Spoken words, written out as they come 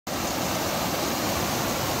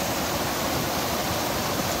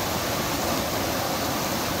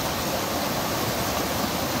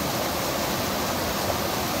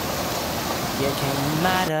come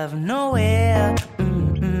out of nowhere.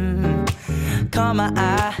 Caught my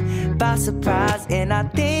eye by surprise, and I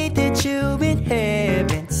think that you've in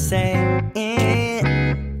heaven saying,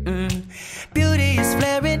 beauty is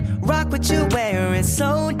flaring, rock what you're wearing,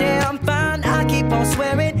 so damn fine, I keep on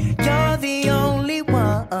swearing, you're the only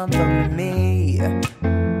one for me.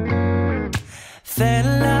 Fell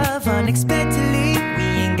in love unexpectedly, we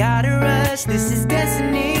ain't gotta rush, this is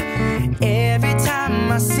destiny. Every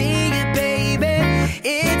time I see you, baby,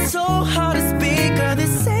 it's so hard to speak, girl,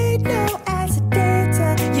 this ain't no accident.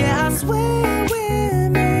 Yeah, I swear we're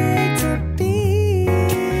meant to be.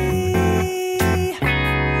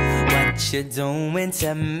 What you doing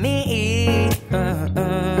to me?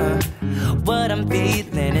 What I'm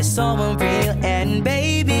feeling is so unreal, and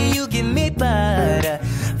baby, you give me butterflies.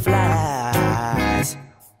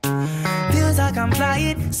 Feels like I'm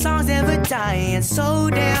flying, songs never dying, so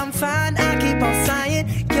damn fine, I keep on sighing,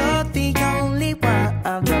 you're the only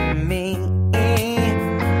one for me.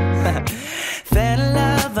 Fell in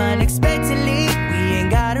love unexpectedly, we ain't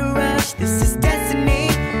gotta rush, this is destiny.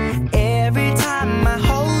 Every time I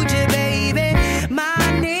hold you, baby,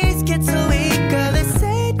 my knees get so weak, girl, this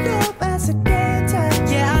ain't no accident.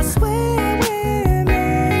 Yeah, I swear we're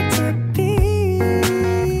meant to be.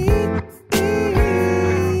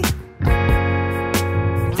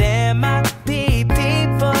 There might be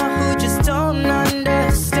people who just don't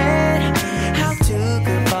understand how to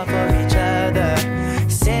fall for each other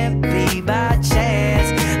simply by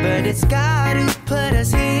chance, but it's God who put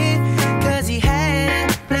us here, cause he had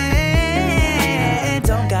a plan.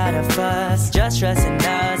 Don't gotta fuss, just trust in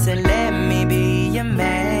us and let me be your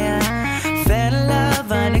man. Fell in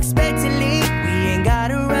love unexpectedly, we ain't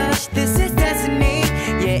gotta rush, this is destiny.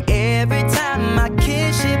 Yeah, every time I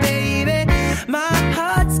kiss you, baby, my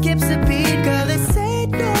heart skips a beat, girl, this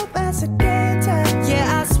ain't no accident.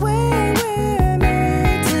 Yeah, I swear we're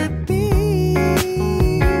meant to be.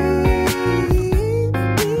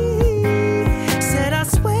 Said I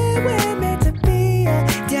swear we're meant to be.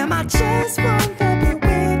 Damn, I just want to be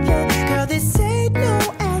with you, girl, this ain't no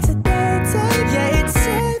accident. Yeah, it's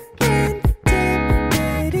serendipity.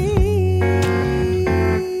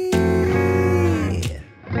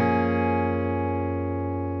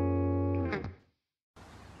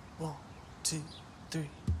 1, 2, 3.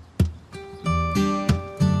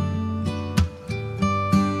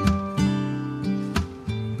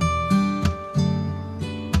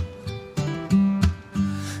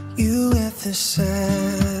 You with the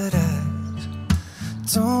sad eyes,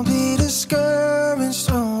 don't be discouraged.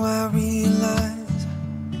 Oh, I realize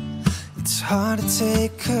it's hard to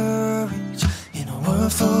take courage in a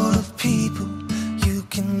world full of people. You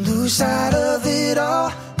can lose sight of it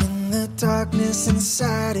all when the darkness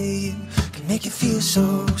inside of you can make you feel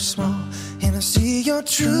so small. And I see your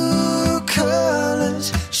true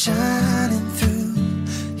colors shining through.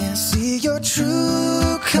 Yeah, I see your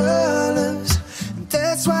true colors.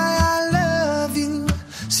 That's why I love you.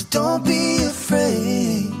 So don't be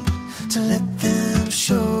afraid to let them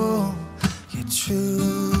show. Your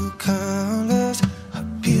true colors are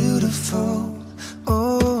beautiful,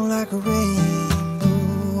 oh, like a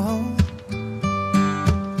rainbow.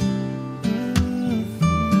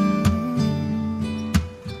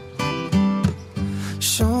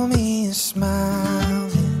 Show me a smile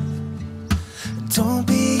then. Don't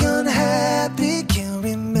be unhappy. Can't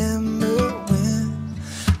remember when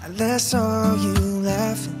I last saw you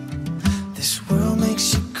laughing. This world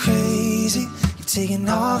makes you crazy. You're taking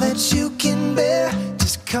all that you can bear.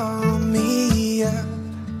 Just call me up,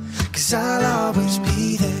 cause I'll always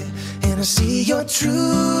be there. And I see your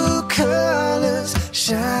true colors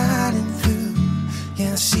shining through.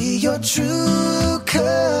 Yeah, I see your true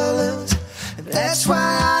colors. And that's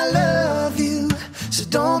why I love you. So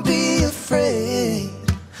don't be afraid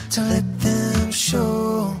to let them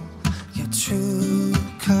show. Your true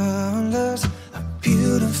colors are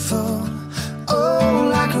beautiful, oh,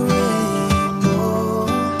 like a rainbow.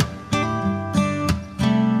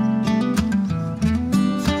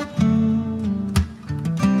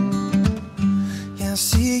 Yeah, I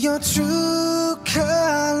see your true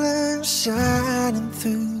colors shining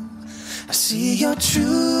through. I see your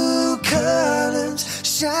true colors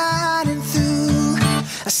shining through.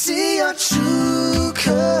 I see your true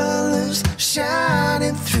colors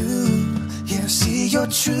shining through. Yeah, I see your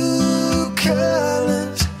true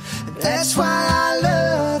colors. That's why I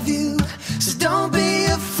love you. So don't be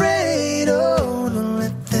afraid, oh, don't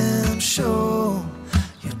let them show.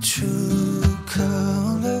 Your true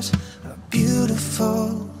colors are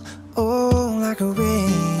beautiful, oh, like a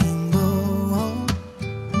rainbow.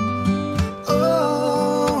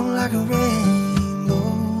 Oh, like a rainbow.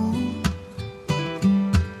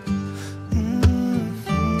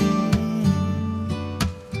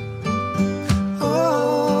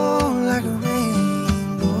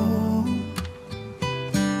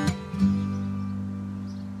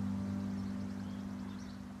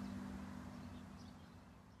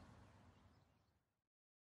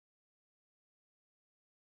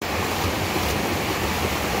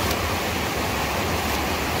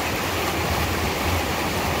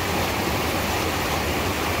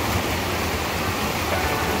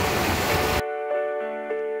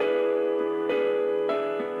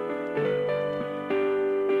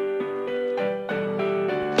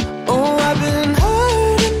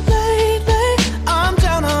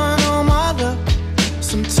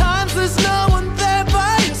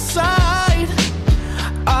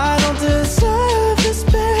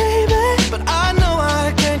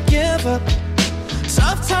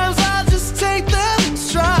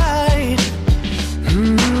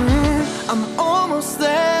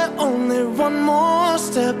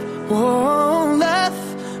 Whoa,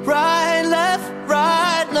 left, right, left,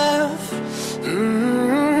 right, left.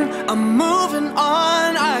 I'm moving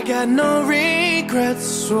on, I got no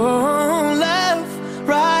regrets. Whoa, left,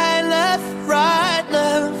 right, left, right,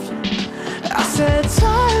 left. I said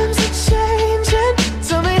times are changing,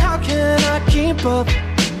 tell me how can I keep up?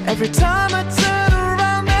 Every time I turn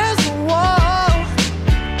around there's a wall,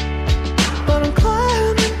 but I'm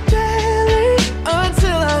climbing daily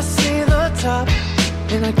until I see the top,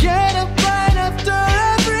 and I get up right after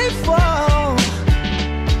every fall.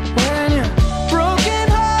 When you're broken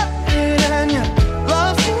hearted and you're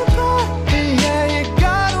lost in party, yeah, you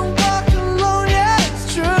gotta walk alone, yeah, it's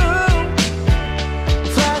true.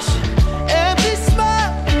 Flashing empty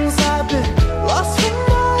smiles, I've been lost for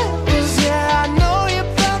miles, yeah, I know you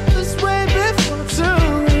felt this way before too.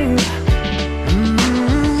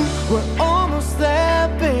 We're almost there,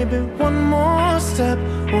 baby, one more step.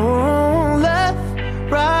 Oh, left,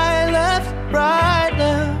 right, left, right,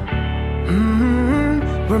 left.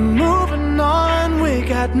 We're moving on, we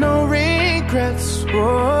got no regrets.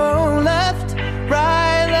 Whoa, left,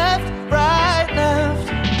 right, left, right, left.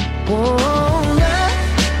 Whoa,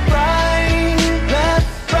 left, right, left,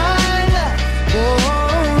 right, left. Whoa,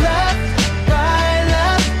 left, right,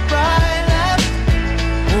 left, right, left.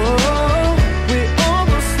 Whoa, we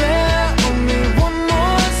almost there, only one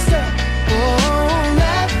more step. Whoa,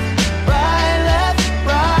 left, right, left,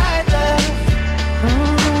 right, left.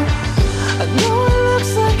 I know it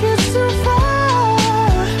looks like it's too far,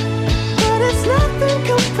 but it's nothing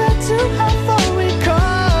compared to how far we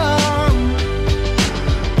come.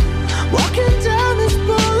 Walking down this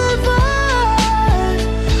boulevard,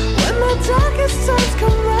 when the darkest times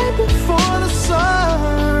come right before the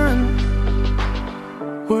sun.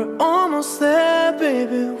 We're almost there,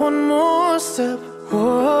 baby, one more step.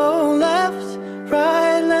 Whoa, left,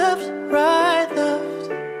 right, right, left.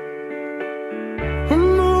 We're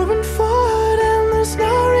moving forward and there's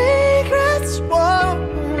no regrets. Whoa,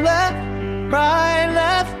 left, right,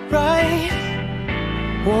 right.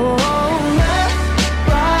 Whoa, left,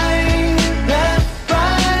 right, left,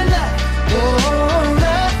 left. Whoa,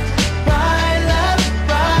 left, right,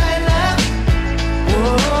 left.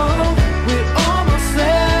 Whoa, we almost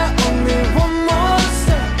there, only one more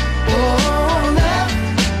step. Whoa, left,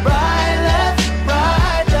 right, left.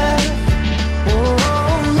 Whoa,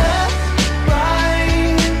 left, right,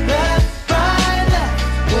 left.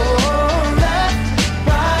 Whoa, left,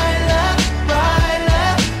 right,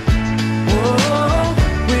 left. Whoa,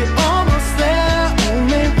 we almost there,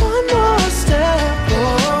 only one more step.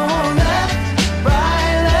 Whoa, left,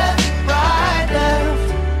 right, left.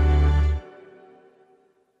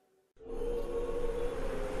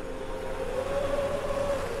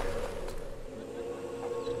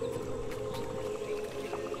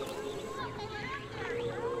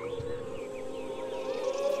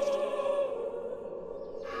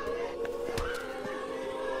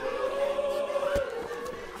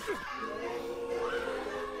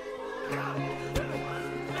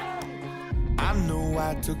 I know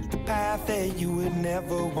I took the path that you would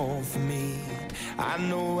never want for me. I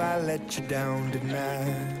know I let you down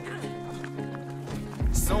tonight.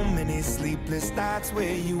 So many sleepless nights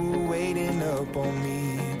where you were waiting up on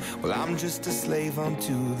me. Well, I'm just a slave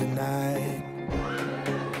unto the night.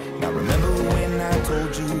 Now remember when I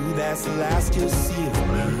told you that's the last you'll see of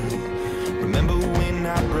me. Remember when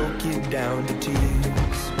I broke it down to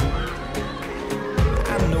tears.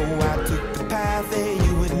 I know I took the path that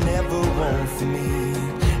you would never want for me.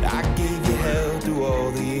 I gave you hell through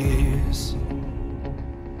all the years.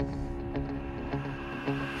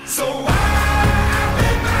 So I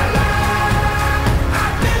live my life, I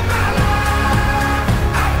live my life,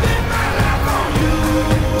 I live my life on you.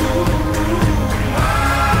 I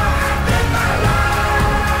live my life,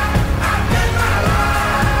 I live my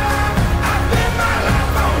life, I live my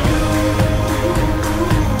life on you.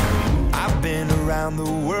 I've been around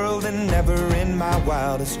the world and never in my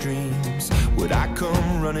wildest dreams would I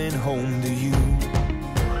come running home to you.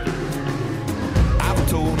 I've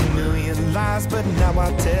told a million lies, but now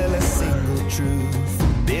I tell a single truth.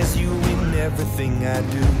 There's you in everything I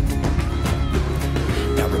do.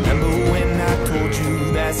 Now remember when I told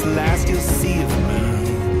you that's the last you'll see of me.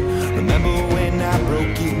 Remember when I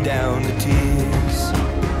broke you down to tears.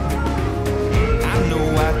 I know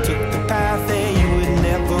I took the path that you would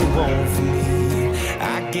never want for me.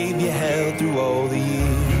 I gave you hell through all the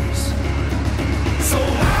years. So I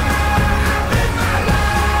live my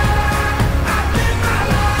life, I live my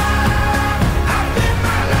life, I live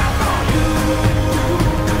my life on you.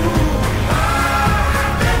 I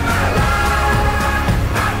live my life,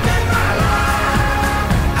 I live my life,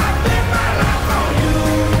 I live my life on you.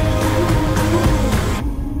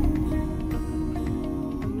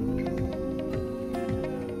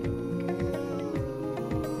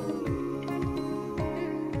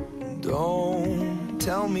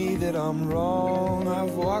 that I'm wrong.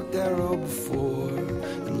 I've walked that road before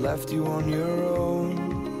and left you on your own.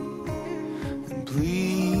 And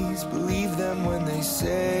please believe them when they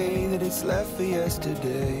say that it's left for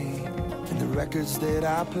yesterday. And the records that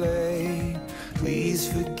I play, please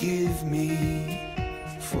forgive me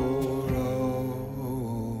for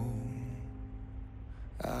all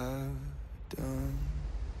I've done.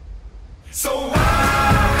 So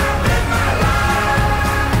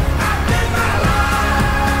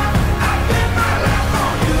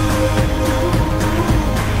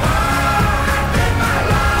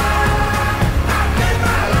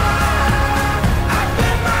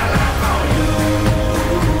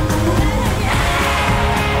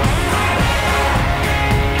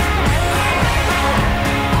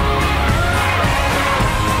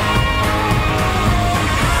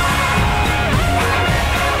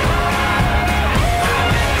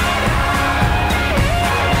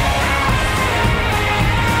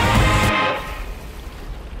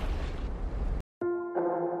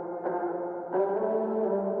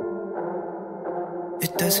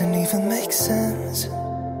doesn't even make sense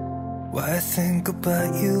why I think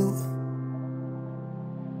about you.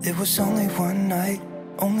 It was only one night,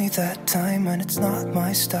 only that time, and it's not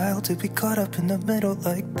my style to be caught up in the middle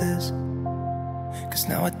like this. Cause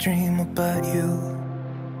now I dream about you.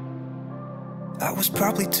 I was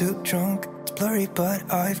probably too drunk, it's blurry, but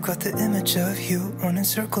I've got the image of you running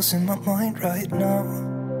circles in my mind right now.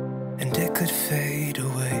 And it could fade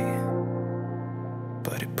away,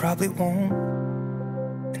 but it probably won't.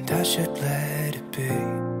 And I should let it be.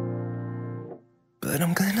 But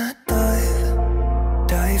I'm gonna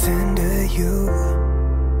dive into you.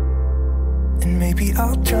 And maybe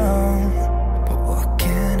I'll drown, but what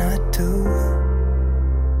can I do?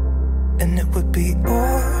 And it would be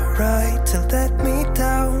alright to let me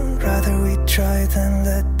down. Rather we try than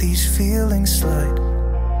let these feelings slide.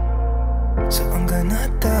 So I'm gonna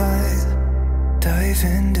dive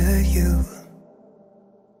into you.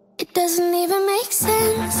 It doesn't even make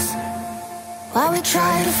sense why we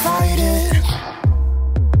try to fight it.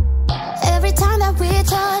 Every time that we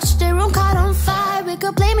touch, the room caught on fire. We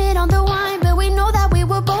could blame it on the wine, but we know that we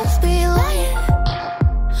will both be lying.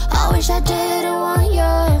 I wish I didn't want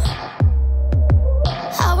you.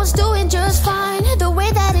 I was doing just fine, the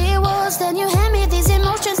way that it was. Then you hand me these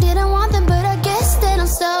emotions, didn't want them, but I guess that I'm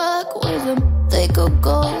stuck with them. They could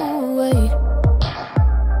go away,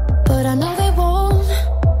 but I know they won't.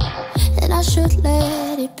 I should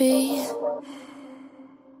let it be.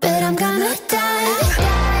 But I'm gonna dive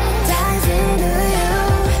into you.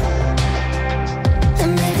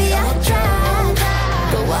 And maybe I'll drown,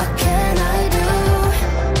 but what can I do?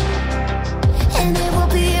 And it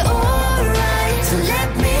will be alright to let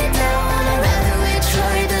me down. I'd rather we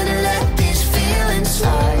try than let these feelings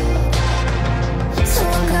slide. So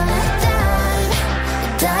I'm gonna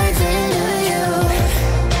dive into you.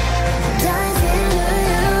 Dive into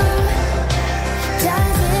you.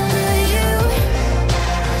 Dive into you,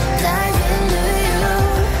 dive into you,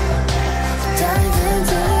 dive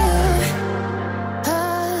into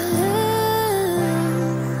you.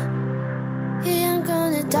 Yeah, I'm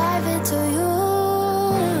gonna dive into you.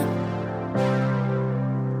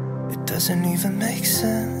 It doesn't even make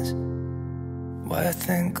sense why I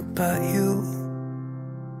think about you.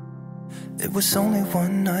 It was only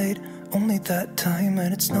one night, only that time,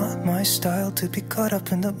 and it's not my style to be caught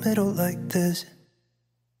up in the middle like this.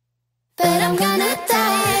 But I'm gonna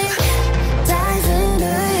dive